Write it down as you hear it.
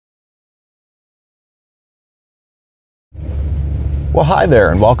Well, hi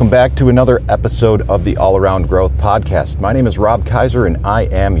there, and welcome back to another episode of the All Around Growth Podcast. My name is Rob Kaiser, and I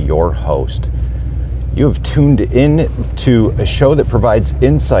am your host. You have tuned in to a show that provides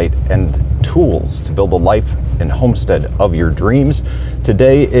insight and tools to build a life and homestead of your dreams.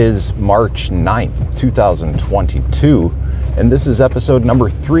 Today is March 9th, 2022, and this is episode number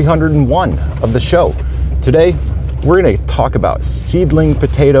 301 of the show. Today, we're going to talk about seedling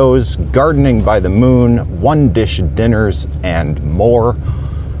potatoes, gardening by the moon, one-dish dinners, and more.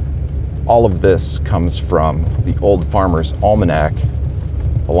 All of this comes from the Old Farmer's Almanac,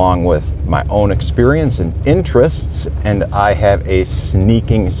 along with my own experience and interests, and I have a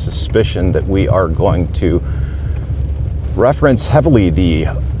sneaking suspicion that we are going to reference heavily the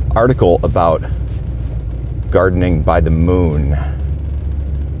article about gardening by the moon.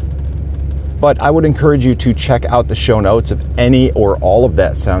 But I would encourage you to check out the show notes if any or all of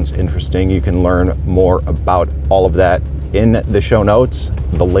that sounds interesting. You can learn more about all of that in the show notes.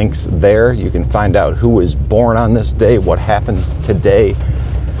 The link's there. You can find out who was born on this day, what happens today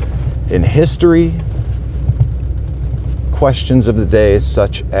in history, questions of the day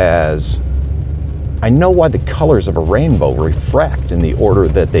such as, I know why the colors of a rainbow refract in the order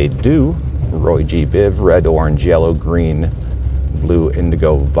that they do. Roy G. Biv, red, orange, yellow, green, blue,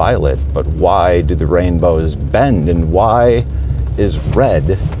 indigo, violet, but why do the rainbows bend, and why is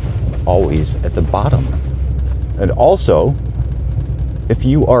red always at the bottom? And also, if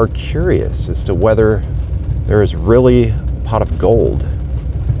you are curious as to whether there is really a pot of gold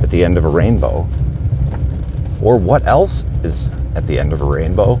at the end of a rainbow, or what else is at the end of a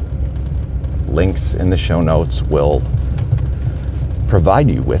rainbow, links in the show notes will provide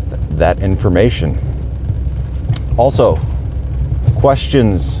you with that information. Also,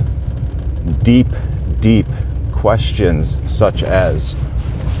 questions, deep questions such as,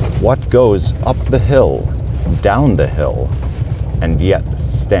 what goes up the hill, down the hill, and yet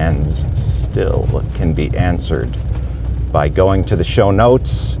stands still, can be answered by going to the show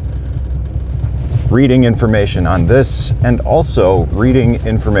notes, reading information on this, and also reading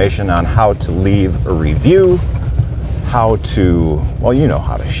information on how to leave a review, how to, well, you know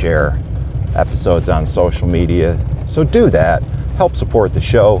how to share episodes on social media, so do that. Help support the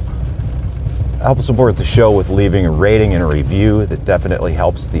show. Help support the show with leaving a rating and a review. That definitely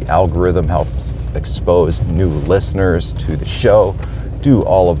helps the algorithm, helps expose new listeners to the show. Do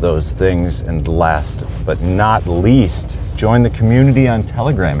all of those things. And last but not least, join the community on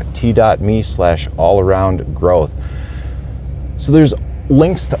Telegram at t.me/allaroundgrowth. So there's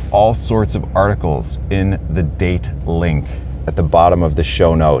links to all sorts of articles in the date link at the bottom of the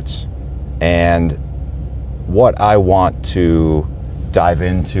show notes. And what I want to dive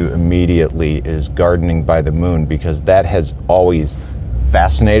into immediately is gardening by the moon, because that has always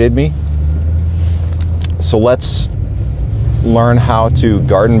fascinated me. So let's learn how to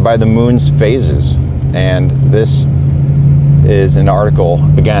garden by the moon's phases. And this is an article,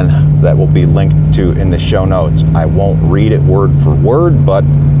 again, that will be linked to in the show notes. I won't read it word for word, but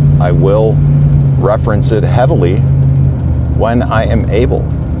I will reference it heavily when I am able.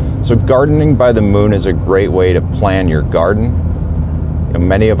 So gardening by the moon is a great way to plan your garden. You know,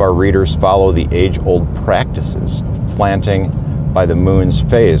 many of our readers follow the age-old practices of planting by the moon's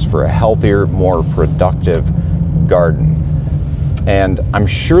phase for a healthier, more productive garden. And I'm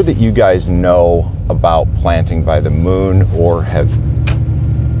sure that you guys know about planting by the moon, or have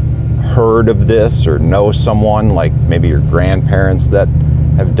heard of this, or know someone, like maybe your grandparents, that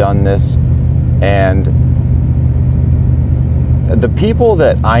have done this. And the people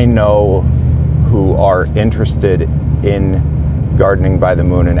that I know who are interested in gardening by the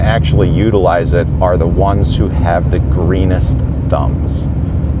moon and actually utilize it are the ones who have the greenest thumbs,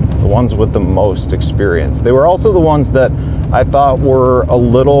 the ones with the most experience. They were also the ones that I thought were a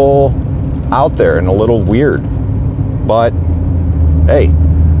little out there and a little weird. But hey,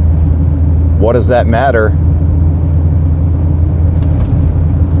 what does that matter?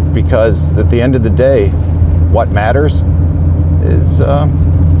 Because at the end of the day, what matters is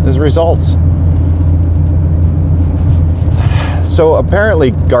results. So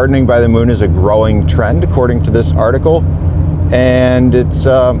apparently gardening by the moon is a growing trend, according to this article, and it's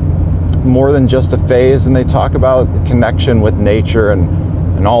more than just a phase, and they talk about the connection with nature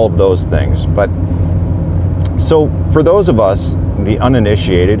and all of those things. But so for those of us, the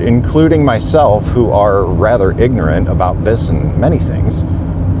uninitiated, including myself, who are rather ignorant about this and many things,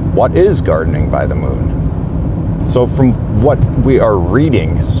 what is gardening by the moon? So from what we are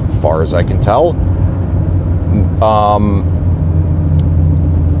reading, as far as I can tell,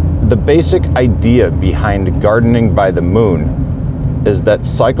 the basic idea behind gardening by the moon is that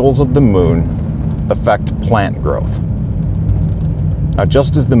cycles of the moon affect plant growth. Now,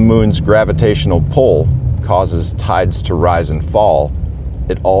 just as the moon's gravitational pull causes tides to rise and fall,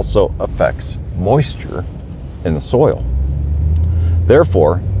 it also affects moisture in the soil.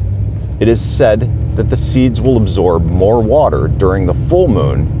 Therefore, it is said that the seeds will absorb more water during the full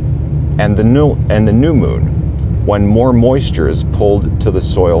moon and the new moon, when more moisture is pulled to the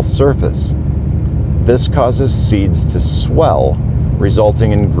soil surface. This causes seeds to swell,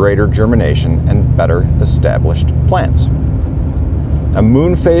 resulting in greater germination and better established plants. Now,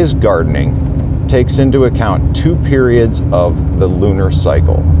 moon phase gardening takes into account 2 periods of the lunar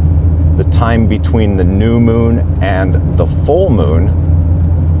cycle: the time between the new moon and the full moon,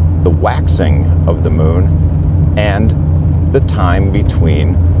 the waxing of the moon, and the time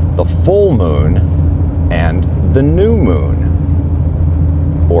between the full moon and the new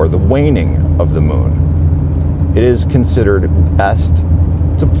moon, or the waning of the moon. It is considered best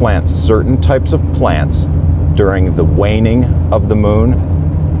to plant certain types of plants during the waning of the moon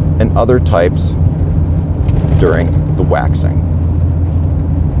and other types during the waxing.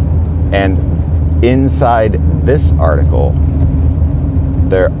 And inside this article,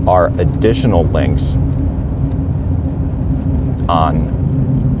 there are additional links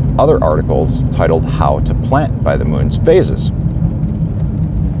on other articles titled How to Plant by the Moon's Phases.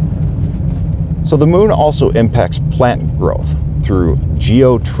 So the moon also impacts plant growth through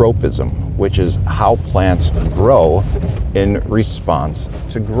geotropism, which is how plants grow in response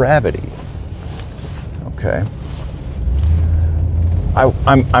to gravity. Okay.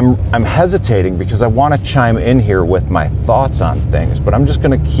 I'm hesitating because I want to chime in here with my thoughts on things, but I'm just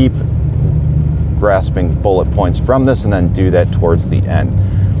going to keep grasping bullet points from this and then do that towards the end.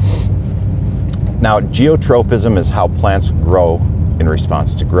 Now, geotropism is how plants grow in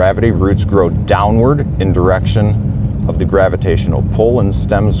response to gravity. Roots grow downward in direction of the gravitational pull, and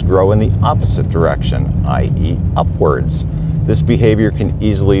stems grow in the opposite direction, i.e. upwards. This behavior can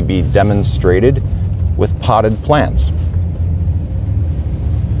easily be demonstrated with potted plants.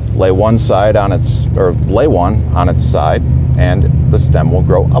 Lay one on its side, and the stem will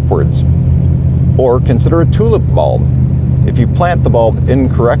grow upwards. Or consider a tulip bulb. If you plant the bulb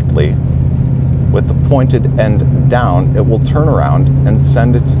incorrectly, with the pointed end down, it will turn around and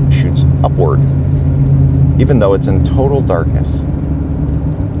send its shoots upward, even though it's in total darkness.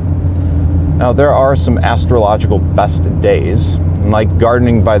 Now, there are some astrological best days, and like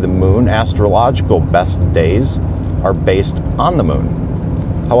gardening by the moon, astrological best days are based on the moon.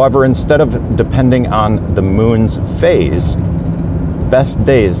 However, instead of depending on the moon's phase, best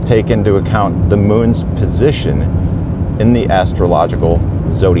days take into account the moon's position in the astrological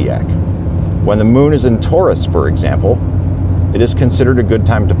zodiac. When the moon is in Taurus, for example, it is considered a good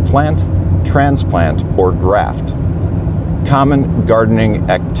time to plant, transplant, or graft. Common gardening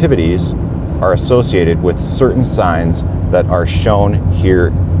activities are associated with certain signs that are shown here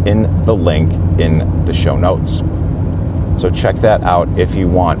in the link in the show notes. So check that out if you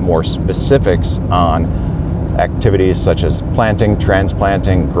want more specifics on activities such as planting,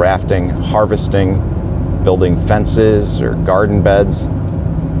 transplanting, grafting, harvesting, building fences or garden beds,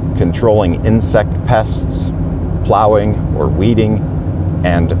 controlling insect pests, plowing or weeding,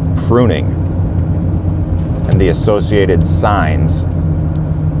 and pruning, and the associated signs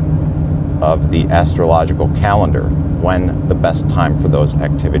of the astrological calendar, when the best time for those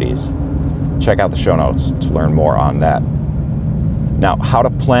activities. Check out the show notes to learn more on that. Now, how to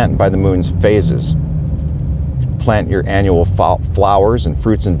plant by the moon's phases. Plant your annual flowers and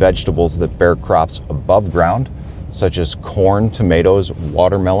fruits and vegetables that bear crops above ground, such as corn, tomatoes,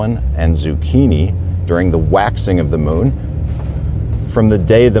 watermelon, and zucchini during the waxing of the moon. From the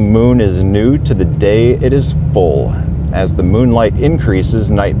day the moon is new to the day it is full. As the moonlight increases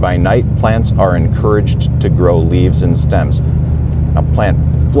night by night, plants are encouraged to grow leaves and stems. Now, plant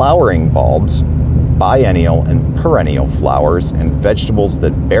flowering bulbs, biennial and perennial flowers, and vegetables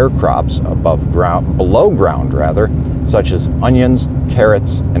that bear crops below ground, such as onions,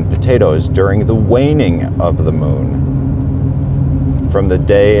 carrots, and potatoes during the waning of the moon. From the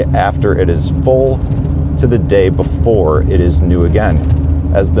day after it is full to the day before it is new again.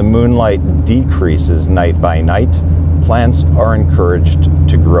 As the moonlight decreases night by night, plants are encouraged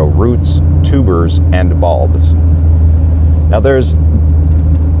to grow roots, tubers, and bulbs. Now, there's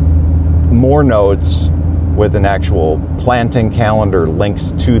more notes with an actual planting calendar,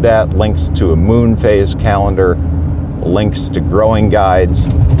 links to that, links to a moon phase calendar, links to growing guides,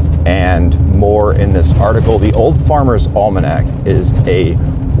 and more in this article. The Old Farmer's Almanac is a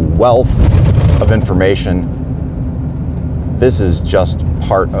wealth of information. This is just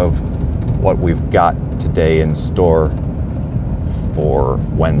part of what we've got today in store for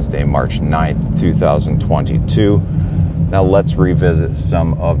Wednesday, March 9th, 2022. Now let's revisit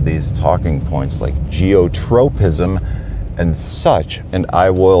some of these talking points like geotropism and such, and I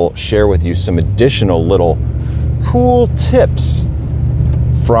will share with you some additional little cool tips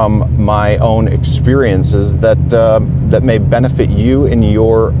from my own experiences that may benefit you in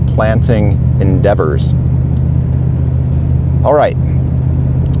your planting endeavors. All right,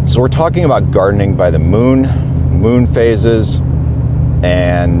 so we're talking about gardening by the moon phases,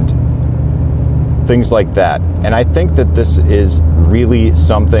 and things like that. And I think that this is really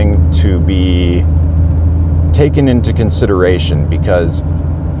something to be taken into consideration because,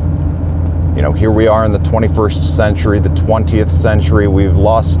 you know, here we are in the 21st century, the 20th century, we've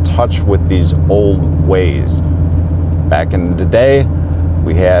lost touch with these old ways. Back in the day,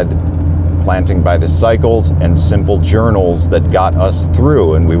 we had planting by the cycles and simple journals that got us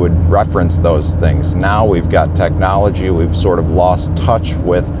through, and we would reference those things. Now we've got technology, we've sort of lost touch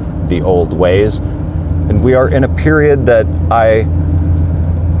with the old ways, and we are in a period that I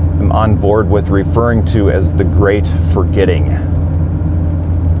am on board with referring to as the Great Forgetting,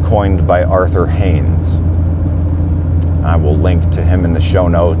 coined by Arthur Haynes. I will link to him in the show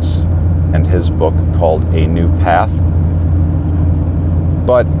notes and his book called A New Path.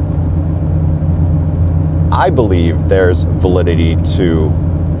 But I believe there's validity to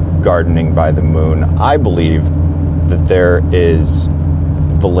gardening by the moon. I believe that there is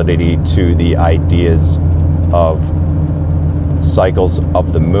validity to the ideas of cycles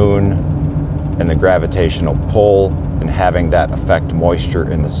of the moon and the gravitational pull and having that affect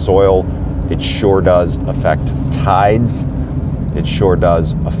moisture in the soil. It sure does affect tides. It sure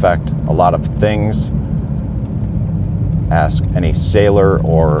does affect a lot of things. Ask any sailor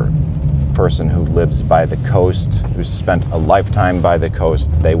or person who lives by the coast, who's spent a lifetime by the coast.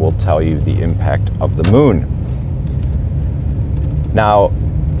 They will tell you the impact of the moon. Now,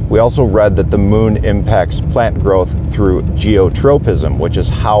 we also read that the moon impacts plant growth through geotropism, which is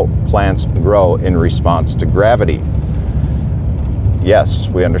how plants grow in response to gravity. Yes,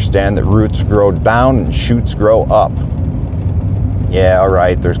 we understand that roots grow down and shoots grow up. Yeah, all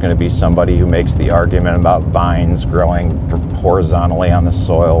right, there's going to be somebody who makes the argument about vines growing horizontally on the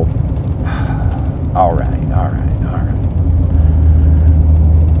soil. All right.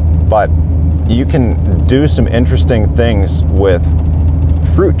 But you can do some interesting things with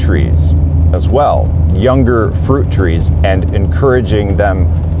fruit trees as well, younger fruit trees, and encouraging them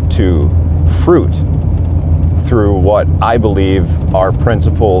to fruit through what I believe are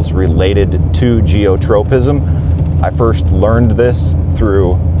principles related to geotropism. I first learned this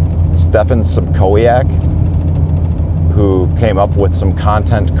through Stefan Sobkowiak, who came up with some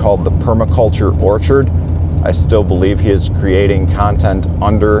content called the Permaculture Orchard. I still believe he is creating content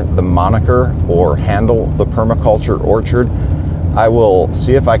under the moniker or handle the Permaculture Orchard. I will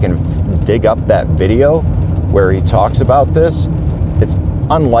see if I can dig up that video where he talks about this. It's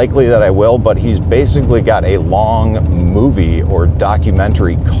unlikely that I will, but he's basically got a long movie or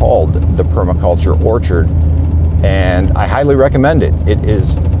documentary called The Permaculture Orchard, and I highly recommend it. It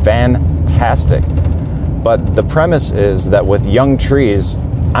is fantastic. But the premise is that with young trees,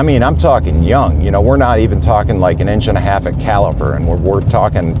 I mean, I'm talking young, you know, we're not even talking like 1.5 inches at caliper, and we're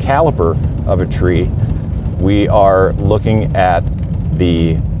talking caliper of a tree. We are looking at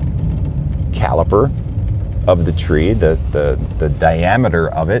the caliper of the tree, the diameter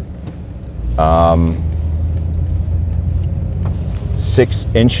of it, 6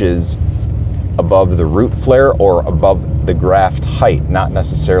 inches above the root flare or above the graft height, not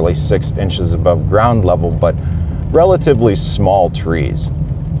necessarily 6 inches above ground level, but relatively small trees.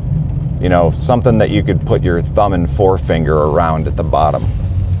 You know, something that you could put your thumb and forefinger around at the bottom.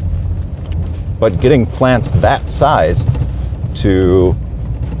 But getting plants that size to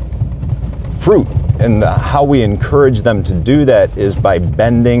fruit, and how we encourage them to do that is by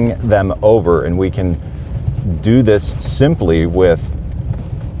bending them over, and we can do this simply with,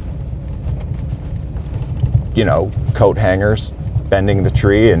 you know, coat hangers, bending the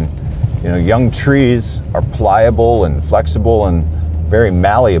tree. And, you know, young trees are pliable and flexible and very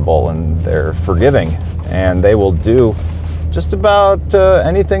malleable, and they're forgiving, and they will do just about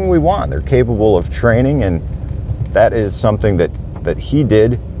anything we want. They're capable of training, and that is something that he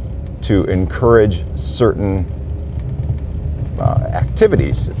did to encourage certain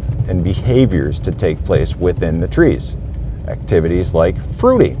activities and behaviors to take place within the trees. Activities like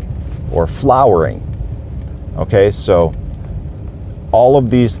fruiting or flowering. Okay, so all of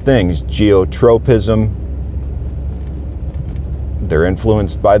these things, geotropism, they're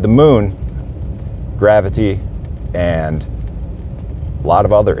influenced by the moon, gravity, and a lot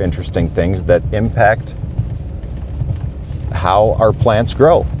of other interesting things that impact how our plants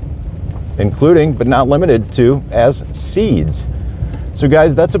grow. including but not limited to as seeds. So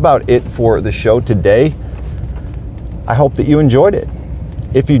guys, that's about it for the show today. I hope that you enjoyed it.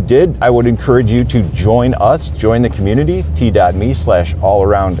 If you did, I would encourage you to join the community,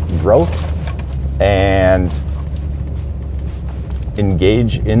 t.me/allaroundgrowth, and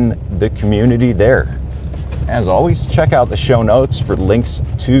engage in the community there. As always, check out the show notes for links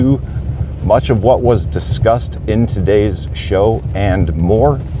to much of what was discussed in today's show and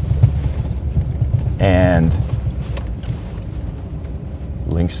more. And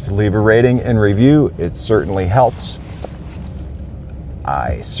links to leave a rating and review. It certainly helps.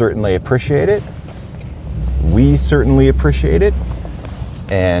 I certainly appreciate it. We certainly appreciate it.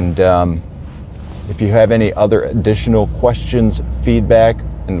 And if you have any other additional questions, feedback,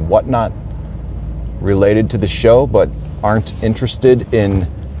 and whatnot related to the show, but aren't interested in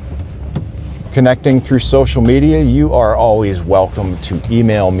connecting through social media, you are always welcome to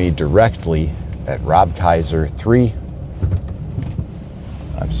email me directly at robkaiser3.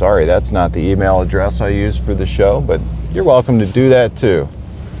 I'm sorry, that's not the email address I use for the show, but you're welcome to do that too.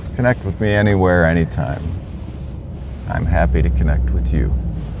 Connect with me anywhere, anytime. I'm happy to connect with you.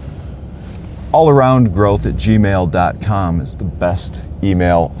 allaroundgrowth@gmail.com is the best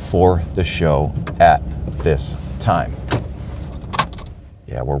email for the show at this time.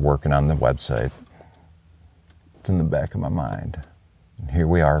 Yeah, we're working on the website. It's in the back of my mind. And here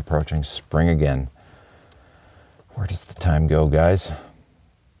we are approaching spring again. Where does the time go, guys?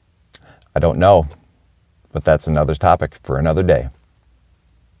 I don't know, but that's another topic for another day.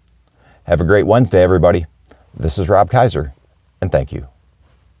 Have a great Wednesday, everybody. This is Rob Kaiser, and thank you.